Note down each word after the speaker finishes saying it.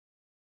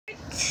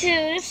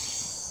Too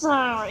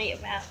sorry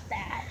about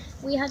that.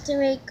 We had to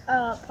make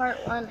part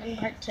 1 and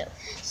part 2.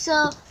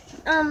 So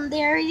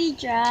they already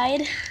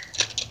dried.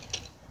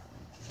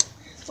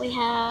 We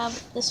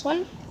have this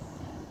one.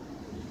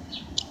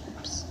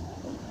 Oops.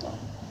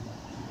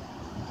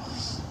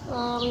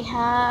 We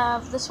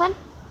have this one.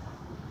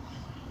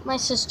 My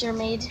sister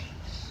made.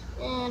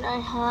 And I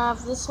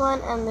have this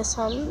one and this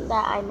one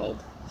that I made.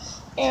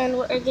 And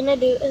what we're gonna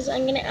do is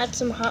I'm gonna add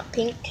some hot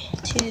pink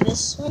to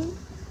this one.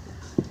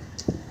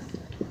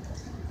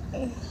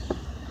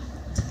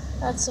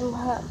 Add some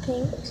hot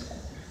pink.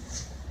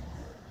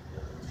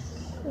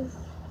 And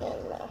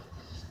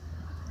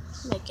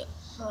make it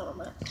a little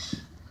bit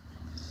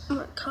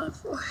more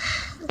colorful.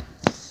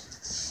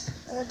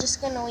 And we're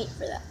just gonna wait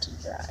for that to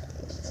dry.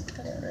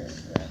 Put it right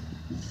here.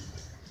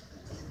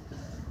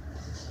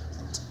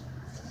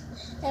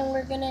 And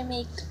we're gonna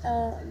make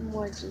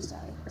more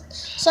design.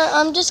 So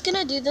I'm just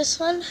gonna do this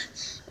one.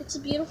 It's a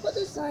beautiful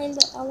design,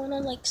 but I wanna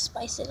like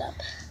spice it up.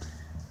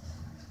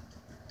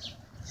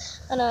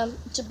 And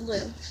it's a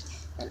blue.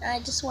 And I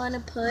just wanna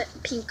put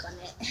pink on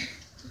it.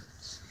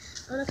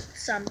 I wanna put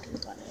some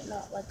pink on it,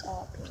 not like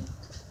all pink.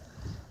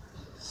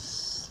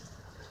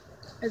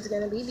 It's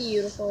gonna be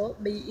beautiful,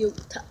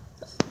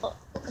 beautiful.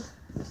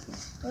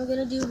 We're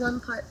gonna do one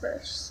part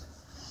first.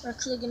 We're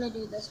actually gonna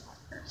do this part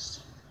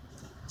first.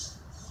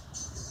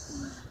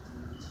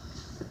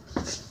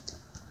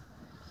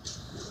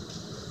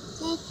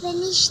 I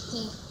finished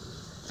it.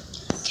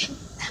 Okay,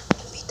 that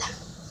will be done.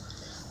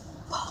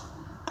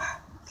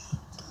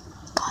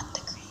 Got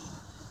the green.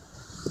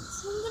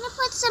 So I'm gonna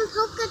put some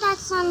polka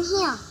dots on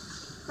here.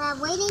 But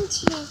waiting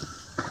to.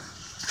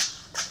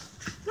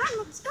 Right,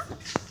 let's go.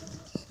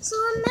 So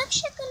I'm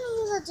actually gonna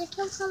use a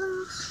different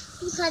color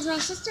because my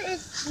sister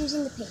is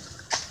using the pink.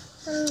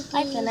 So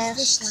I use finished.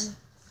 this one.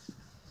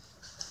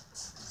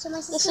 So my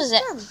sister's This is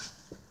it. done.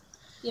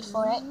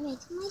 Beautiful, right? I'm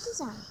making my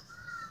design.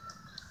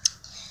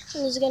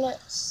 I'm just gonna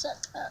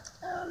set that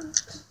down.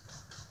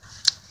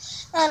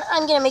 And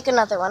I'm gonna make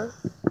another one.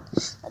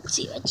 Let's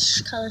see,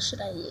 which color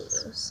should I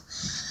use?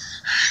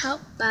 How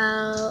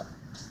about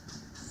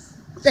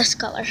this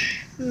color?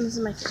 This is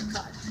my favorite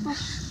color.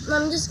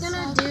 I'm just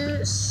gonna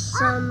do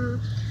some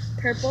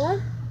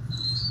purple.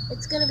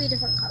 It's gonna be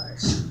different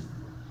colors.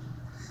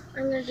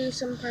 I'm gonna do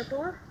some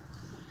purple.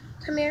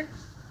 Come here.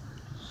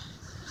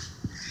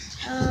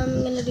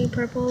 I'm gonna do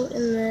purple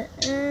in the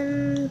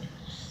end.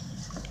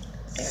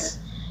 There.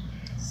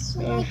 So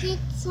I did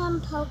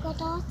some polka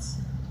dots.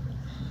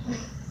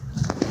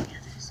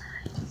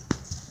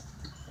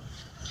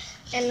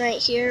 And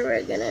right here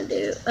we're gonna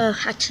do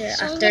actually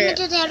So after I'm gonna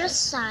do the other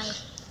side.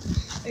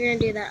 we're gonna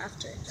do that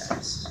after it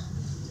dries.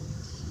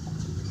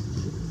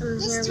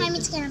 And This time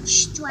it's gonna have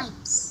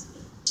stripes.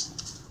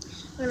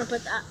 we're gonna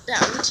put that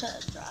down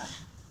to dry.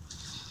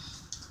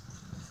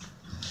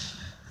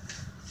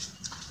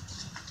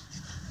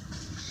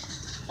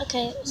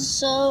 Okay,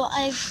 so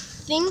I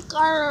think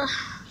our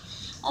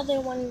other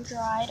one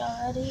dried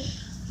already.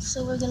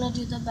 So we're gonna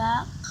do the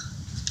back.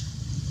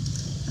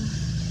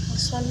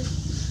 This one.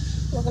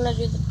 We're gonna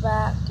do the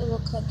back. It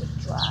looks like it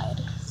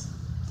dried.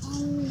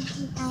 And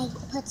I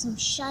put some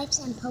stripes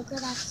and polka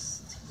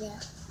dots there.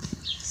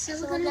 So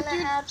So we're we're gonna gonna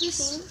do add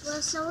this. pink.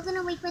 Well, so we're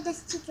gonna wait for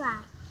this to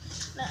dry.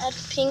 Now add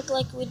pink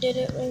like we did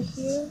it right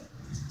here.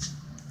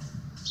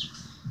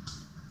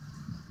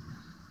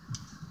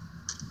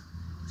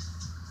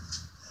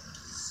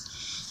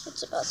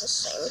 It's about the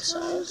same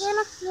size.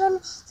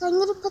 So I'm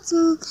gonna put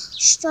some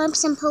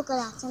stripes and polka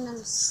dots and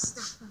then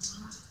stuff them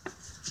on.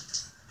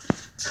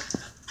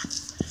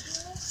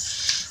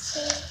 So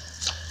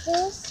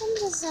there's some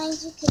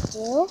designs you could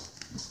do.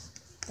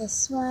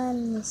 This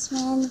one, this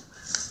one.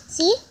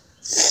 See?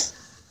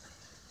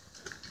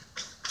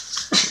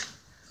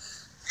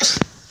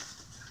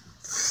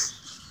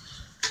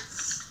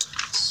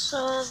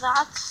 So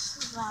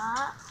that's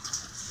that.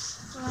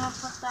 I'm gonna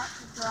put that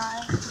to dry.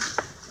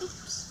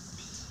 Oops.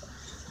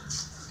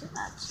 Look at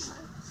that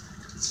smell.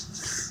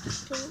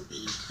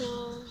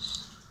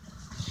 Because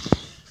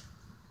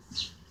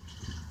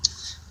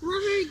I'm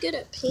not very good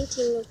at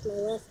painting with my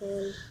left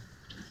hand.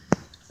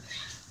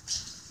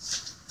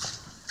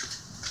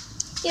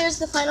 Here's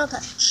the final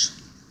touch.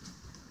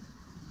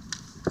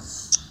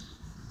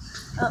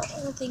 Oh,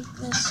 I think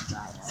this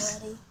dried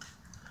already.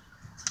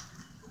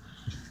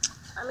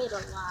 I made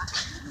a lot.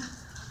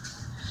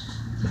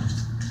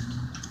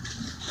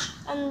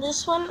 And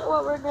this one,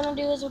 what we're gonna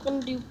do is we're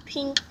gonna do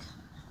pink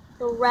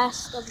the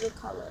rest of the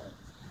color.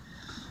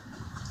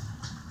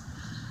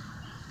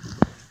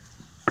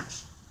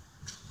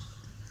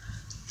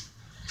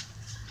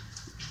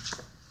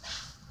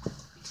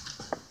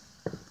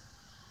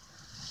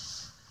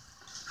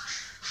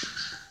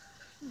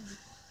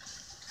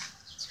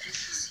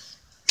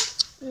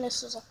 And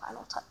this is a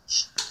final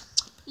touch.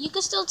 You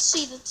can still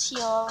see the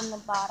teal on the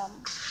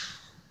bottom,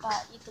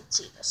 but you can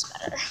see this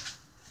better.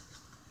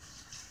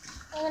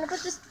 I'm gonna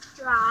put this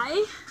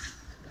dry.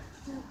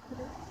 I'm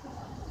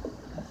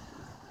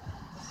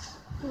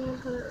gonna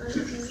put it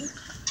right here.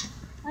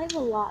 I have a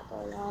lot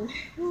going on.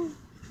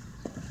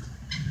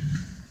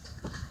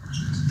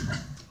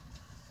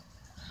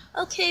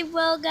 Okay,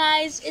 well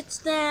guys,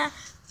 it's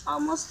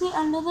almost the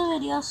end of the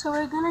video, so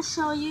we're gonna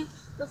show you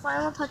the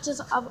final touches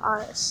of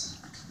ours.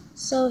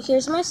 So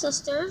here's my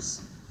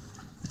sisters.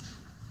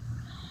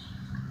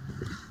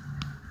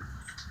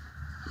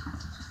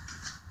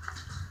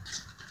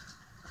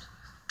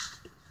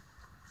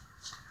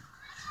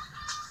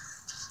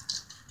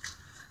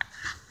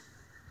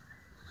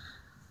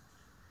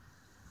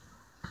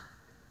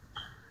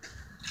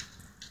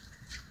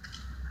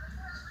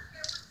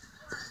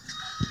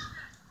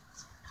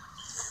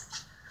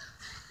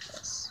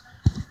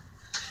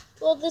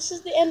 Well, this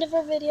is the end of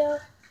our video.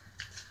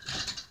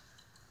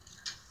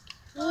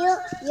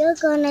 You're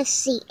gonna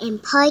see in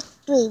part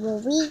 3 where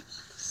we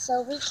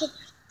could.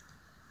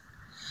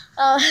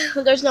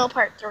 There's no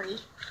part 3.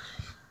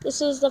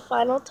 This is the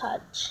final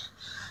touch.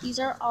 These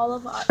are all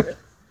of ours.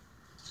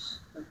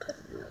 I'll put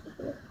it right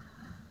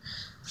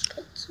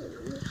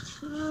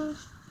here.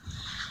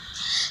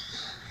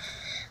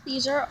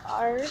 These are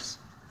ours.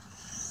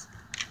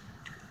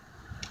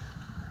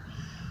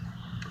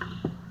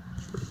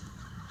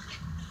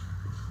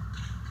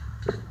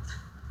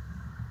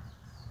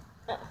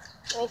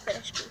 Let me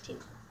finish painting.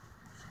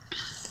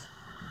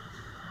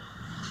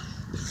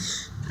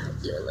 I'll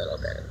do a little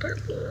bit of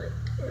purple right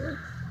there.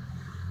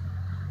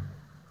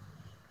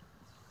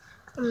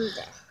 And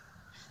there.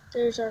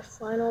 There's our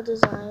final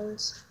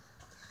designs.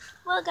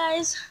 Well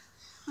guys,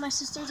 my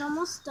sister's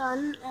almost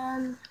done,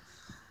 and